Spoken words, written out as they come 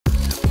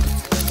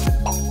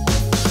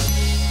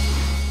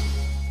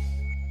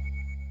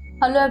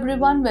Hello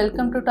everyone,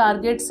 welcome to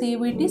Target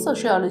CUET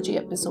Sociology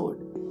episode.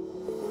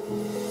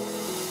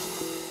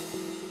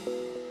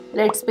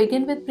 Let's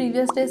begin with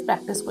previous day's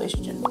practice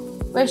question.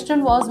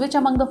 Question was, which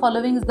among the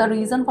following is the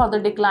reason for the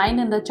decline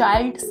in the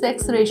child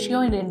sex ratio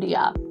in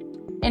India?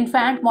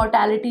 Infant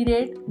mortality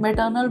rate,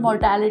 maternal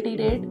mortality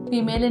rate,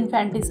 female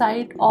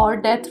infanticide or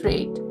death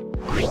rate?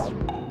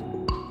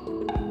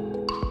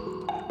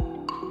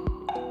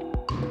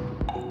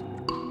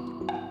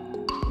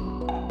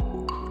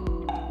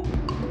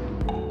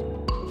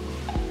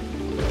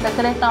 The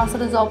correct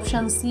answer is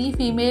option C,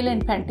 female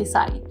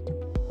infanticide.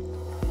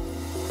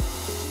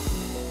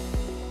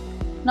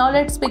 Now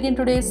let's begin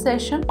today's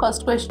session.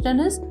 First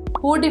question is,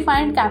 who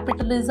defined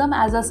capitalism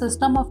as a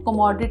system of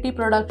commodity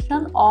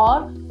production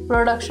or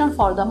production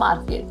for the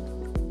market?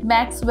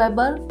 Max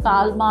Weber,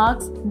 Karl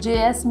Marx,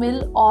 J.S.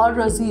 Mill or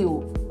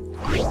Rousseau?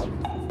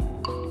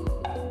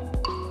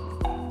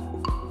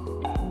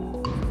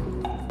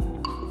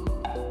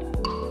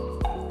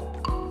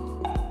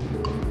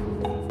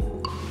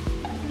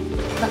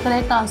 The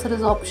correct answer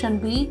is option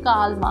B,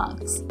 Karl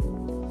Marx.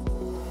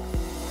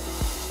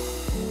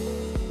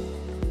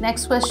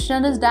 Next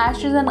question is,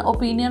 dash is an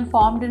opinion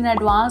formed in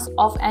advance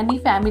of any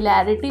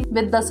familiarity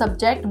with the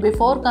subject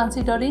before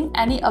considering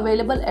any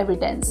available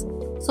evidence.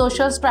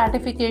 Social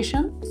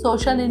stratification,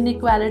 social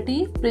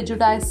inequality,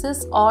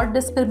 prejudices or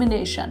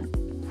discrimination.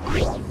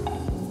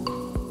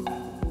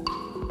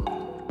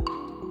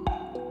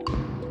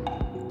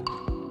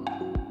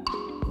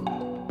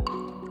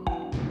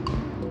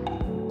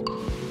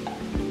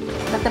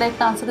 The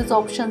correct answer is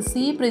option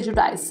C,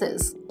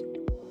 prejudices.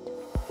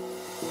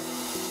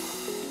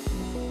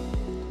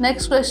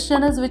 Next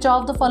question is, which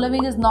of the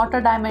following is not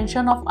a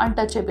dimension of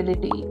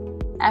untouchability?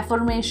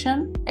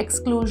 Affirmation,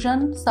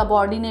 exclusion,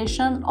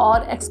 subordination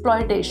or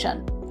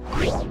exploitation?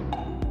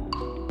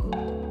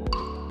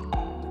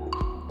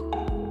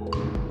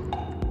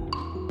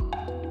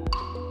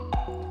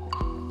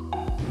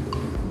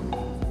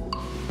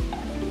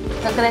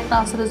 The correct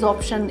answer is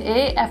option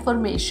A,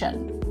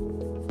 affirmation.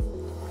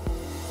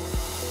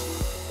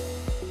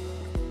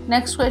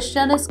 Next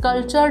question is,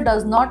 culture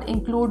does not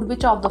include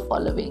which of the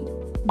following?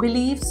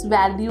 Beliefs,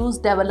 values,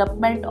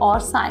 development or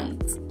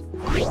science?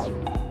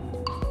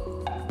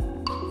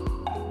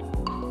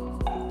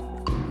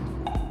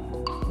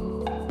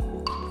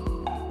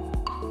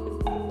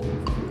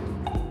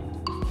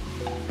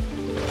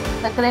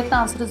 The correct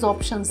answer is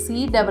option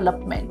C,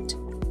 development.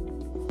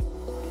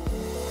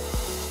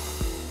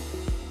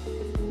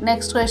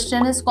 Next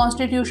question is,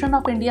 Constitution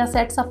of India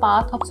sets a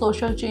path of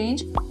social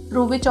change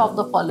through which of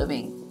the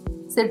following?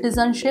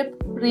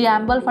 Citizenship,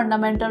 preamble,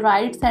 fundamental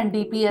rights and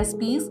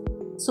DPSPs,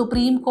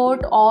 Supreme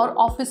Court or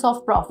Office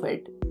of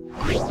Profit?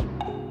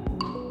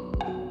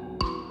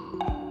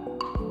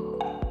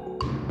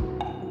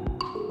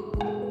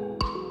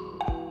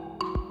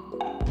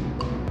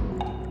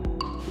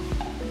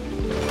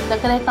 The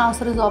correct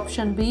answer is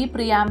option B,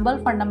 preamble,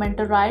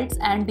 fundamental rights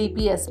and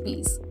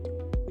DPSPs.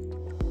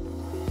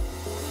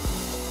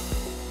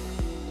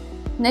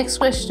 Next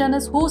question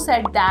is, who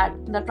said that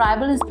the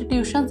tribal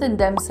institutions in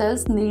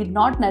themselves need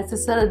not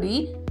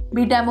necessarily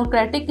be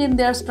democratic in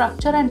their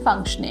structure and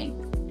functioning?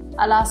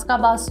 Alaska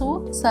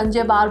Basu,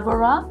 Sanjay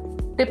Barbara,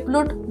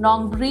 Tiplut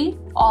Nongbri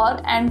or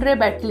Andre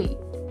Betley?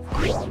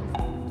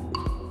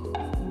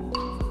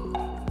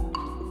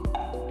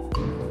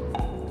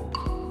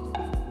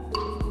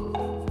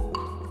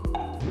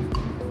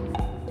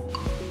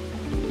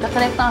 The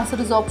correct answer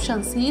is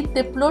option C,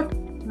 Tiplut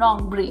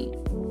Nongbri.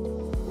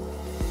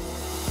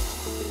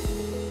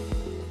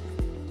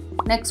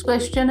 Next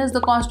question is, the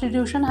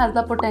Constitution has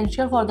the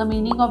potential for the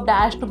meaning of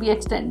dash to be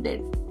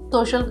extended.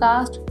 Social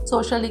caste,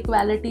 social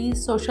equality,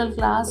 social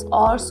class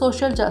or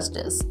social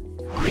justice?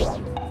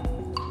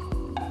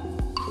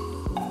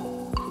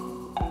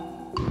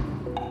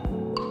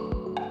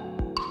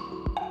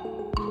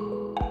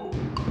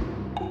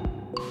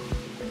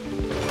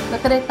 The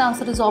correct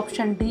answer is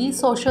option D,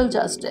 social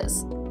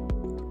justice.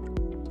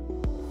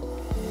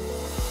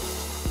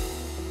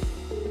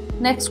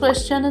 Next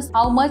question is,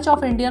 how much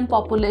of Indian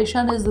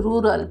population is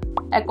rural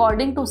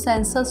according to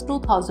census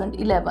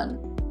 2011?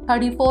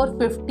 34,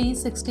 50,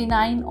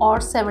 69 or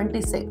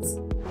 76?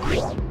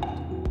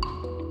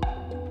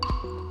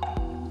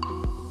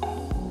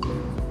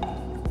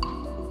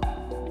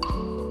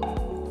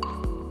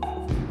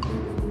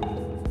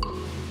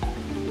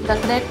 The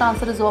correct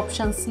answer is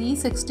option C,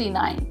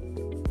 69.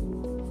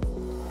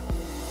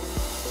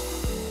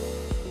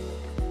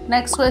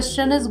 Next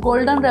question is,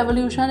 Golden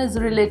Revolution is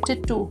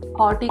related to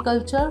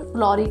horticulture,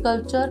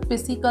 floriculture,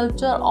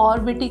 pisciculture or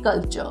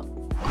viticulture?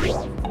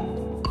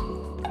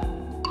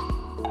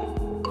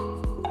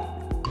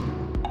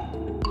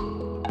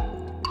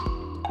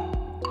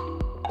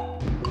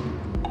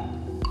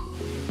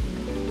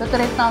 The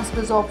correct answer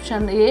is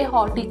option A,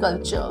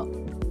 horticulture.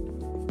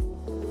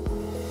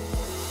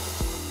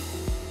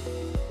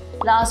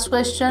 Last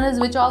question is,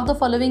 which of the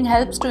following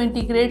helps to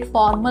integrate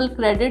formal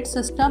credit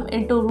system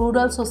into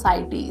rural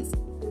societies?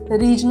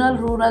 Regional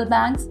rural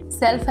banks,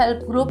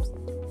 self-help groups,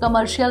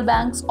 commercial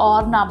banks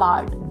or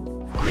NABARD?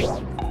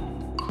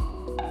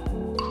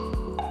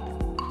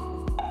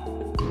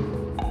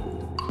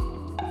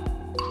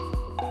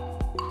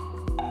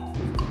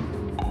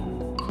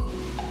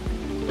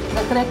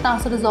 The correct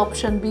answer is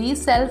option B,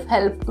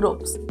 self-help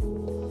groups.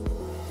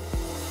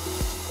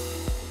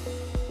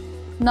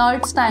 Now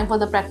it's time for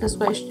the practice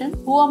question.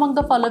 Who among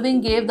the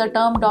following gave the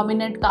term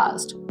dominant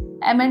caste?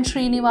 M.N.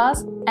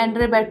 Srinivas,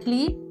 Andre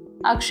Bentley,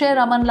 Akshay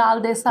Raman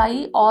Lal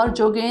Desai or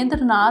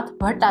Jogendra Nath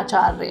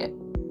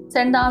Bhattacharya?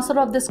 Send the answer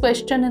of this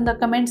question in the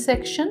comment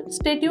section.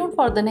 Stay tuned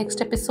for the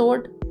next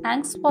episode.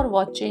 Thanks for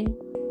watching.